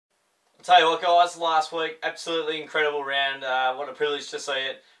I'll tell you what, guys, last week, absolutely incredible round. What a privilege to see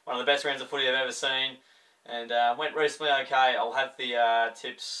it. One of the best rounds of footy I've ever seen. And went reasonably okay. I'll have the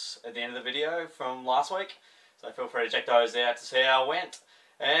tips at the end of the video from last week. So feel free to check those out to see how it went.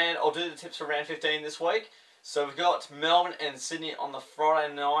 And I'll do the tips for round 15 this week. So we've got Melbourne and Sydney on the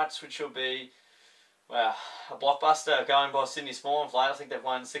Friday nights, which will be, well, a blockbuster going by Sydney Small and Flat. I think they've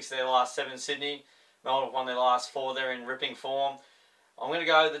won 6 of their last 7 in Sydney. Melbourne have won their last 4. They're in ripping form. I'm going to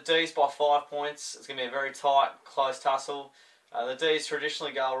go the D's by 5 points. It's going to be a very tight, close tussle. The D's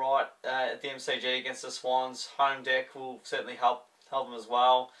traditionally go right at the MCG against the Swans. Home deck will certainly help them as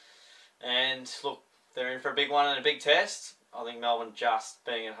well. And look, they're in for a big one and a big test. I think Melbourne just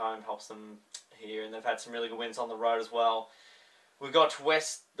being at home helps them here, and they've had some really good wins on the road as well. We've got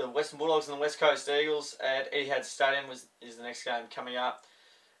the Western Bulldogs and the West Coast Eagles at Etihad Stadium is the next game coming up.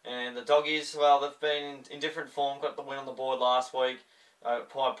 And the Doggies, well, they've been in different form, got the win on the board last week.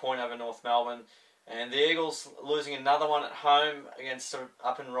 By a point over North Melbourne. And the Eagles losing another one at home against an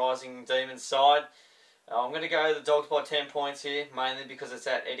up and rising Demons side. I'm going to go the Dogs by 10 points here, mainly because it's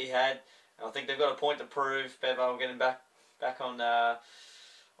at Etihad. And I think they've got a point to prove. Bevo getting back on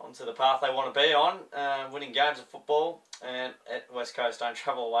onto the path they want to be on, winning games of football. And at West Coast don't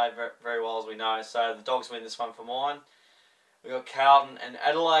travel away very well, as we know. So the Dogs win this one for mine. We've got Carlton and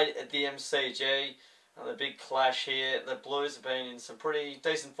Adelaide at the MCG. The big clash here. The Blues have been in some pretty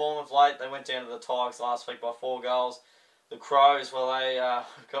decent form of late. They went down to the Tigers last week by 4 goals. The Crows, well, they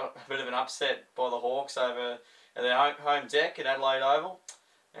got a bit of an upset by the Hawks over at their home deck at Adelaide Oval.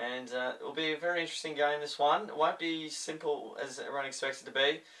 And it will be a very interesting game, this one. It won't be simple as everyone expects it to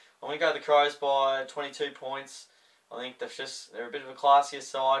be. I'm going to go the Crows by 22 points. I think they're a bit of a classier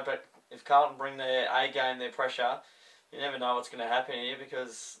side, but if Carlton bring their A game, their pressure, you never know what's going to happen here,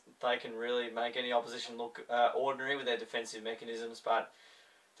 because they can really make any opposition look ordinary with their defensive mechanisms. But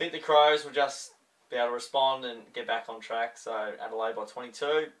I think the Crows will just be able to respond and get back on track. So Adelaide by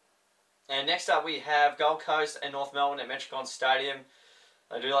 22. And next up we have Gold Coast and North Melbourne at Metricon Stadium.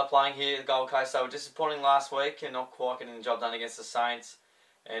 They do like playing here. The Gold Coast, they were disappointing last week and not quite getting the job done against the Saints.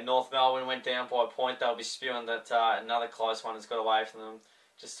 And North Melbourne went down by a point. They'll be spewing that another close one has got away from them.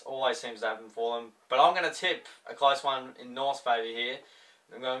 Just always seems to happen for them. But I'm going to tip a close one in North's favour here.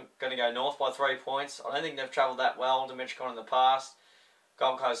 I'm going to go North by 3 points. I don't think they've travelled that well to Metricon in the past.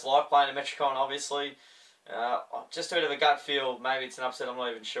 Gold Coast like playing at Metricon, obviously. Just a bit of a gut feel. Maybe it's an upset, I'm not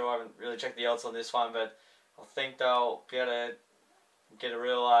even sure. I haven't really checked the odds on this one. But I think they'll be able to get a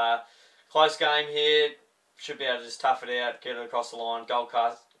real close game here. Should be able to just tough it out, get it across the line. Gold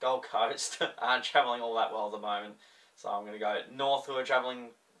Coast aren't travelling all that well at the moment. So I'm going to go North, who are travelling,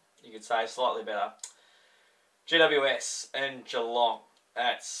 you could say, slightly better. GWS and Geelong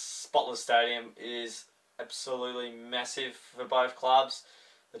at Spotless Stadium is absolutely massive for both clubs.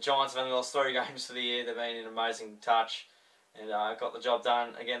 The Giants have only lost 3 games for the year. They've been in amazing touch and got the job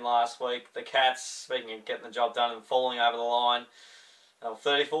done again last week. The Cats, speaking of getting the job done and falling over the line, they were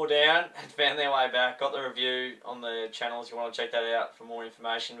 34 down and found their way back. Got the review on the channel if you want to check that out for more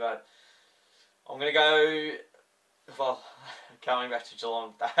information. But I'm going to go... Well, coming back to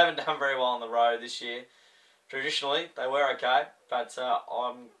Geelong, they haven't done very well on the road this year. Traditionally, they were okay, but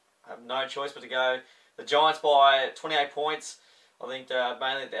I have no choice but to go the Giants by 28 points. I think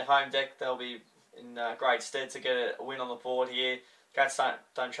mainly at their home deck, they'll be in great stead to get a win on the board here. Cats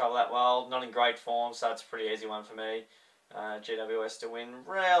don't travel that well, not in great form, so it's a pretty easy one for me. GWS to win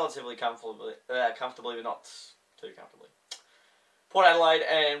relatively comfortably, but not too comfortably. Port Adelaide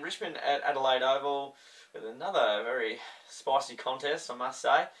and Richmond at Adelaide Oval, with another very spicy contest, I must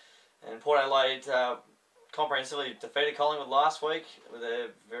say. And Port Adelaide comprehensively defeated Collingwood last week with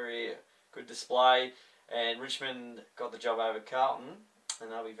a very good display. And Richmond got the job over Carlton,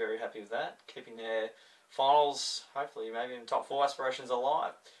 and they'll be very happy with that, keeping their finals, hopefully maybe in top 4 aspirations,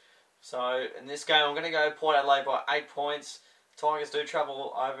 alive. So in this game, I'm going to go Port Adelaide by 8 points. The Tigers do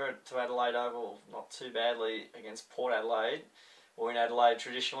travel over to Adelaide Oval, not too badly against Port Adelaide, or in Adelaide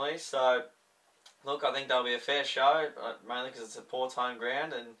traditionally. So look, I think they'll be a fair show, mainly because it's a Port's home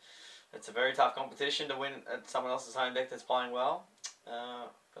ground and it's a very tough competition to win at someone else's home deck that's playing well.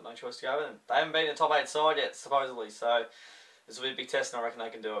 Got no choice to go with them. They haven't been a top 8 side yet, supposedly, so this will be a big test and I reckon they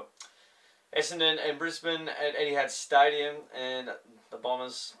can do it. Essendon and Brisbane at Etihad Stadium, and the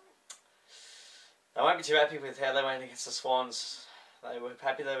Bombers, they won't be too happy with how they went against the Swans. They were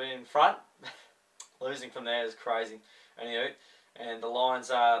happy they were in front. Losing from there is crazy. Anywho, and the Lions,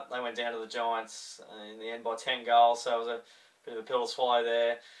 they went down to the Giants in the end by 10 goals, so it was a bit of a pill to swallow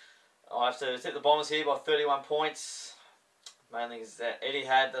there. I have to tip the Bombers here by 31 points. Mainly because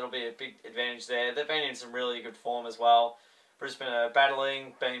Etihad, that'll be a big advantage there. They've been in some really good form as well. Brisbane are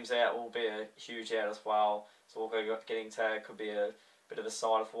battling. Beams out will be a huge out as well. So Walker getting tagged could be a bit of a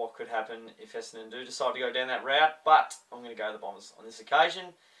side of what could happen if Essendon do decide to go down that route. But I'm going to go the Bombers on this occasion.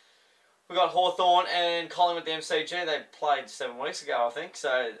 We've got Hawthorn and Collingwood at the MCG. They played 7 weeks ago, I think.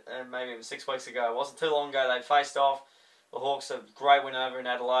 So maybe even 6 weeks ago. It wasn't too long ago they faced off. The Hawks a great win over in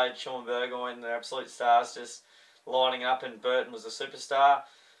Adelaide. Sean Burgoyne, their absolute stars, just lining up, and Burton was a superstar.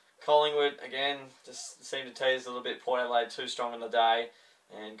 Collingwood, again, just seemed to tease a little bit. Port Adelaide too strong on the day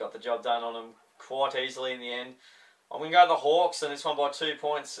and got the job done on them quite easily in the end. I'm going to go to the Hawks, and this one by 2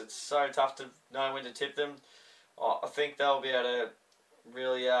 points. It's so tough to know when to tip them. I think they'll be able to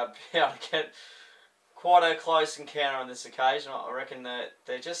really be able to get quite a close encounter on this occasion. I reckon that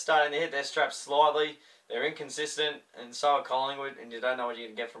they're just starting to hit their straps slightly. They're inconsistent, and so are Collingwood, and you don't know what you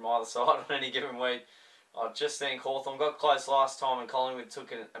can get from either side on any given week. I just think Hawthorn got close last time, and Collingwood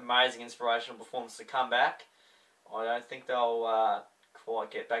took an amazing inspirational performance to come back. I don't think they'll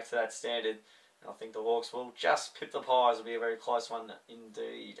quite get back to that standard. And I think the Hawks will just pip the Pies. It'll be a very close one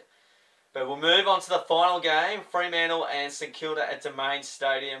indeed. But we'll move on to the final game. Fremantle and St Kilda at Domain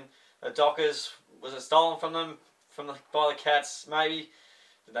Stadium. The Dockers, was it stolen from them by the Cats? Maybe.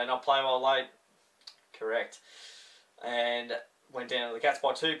 Did they not play well late? Correct. And went down to the Cats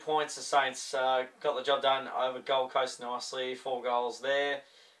by 2 points. The Saints got the job done over Gold Coast nicely. 4 goals there.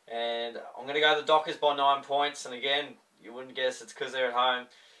 And I'm going to go the Dockers by 9 points. And again, you wouldn't guess it's because they're at home.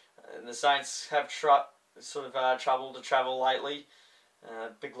 And the Saints have trouble to travel lately.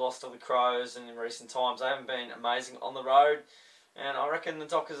 Big loss to the Crows, and in recent times they haven't been amazing on the road. And I reckon the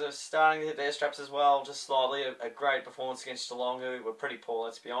Dockers are starting to hit their straps as well, just slightly. A great performance against Geelong, who were pretty poor,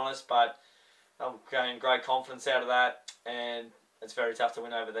 let's be honest, but they'll gain great confidence out of that, and it's very tough to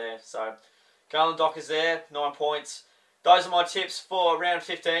win over there. So, go on the Dockers there, 9 points. Those are my tips for round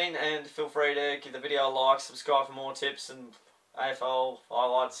 15, and feel free to give the video a like, subscribe for more tips and AFL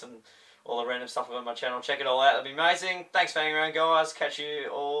highlights and all the random stuff on my channel. Check it all out. It'll be amazing. Thanks for hanging around, guys. Catch you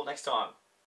all next time.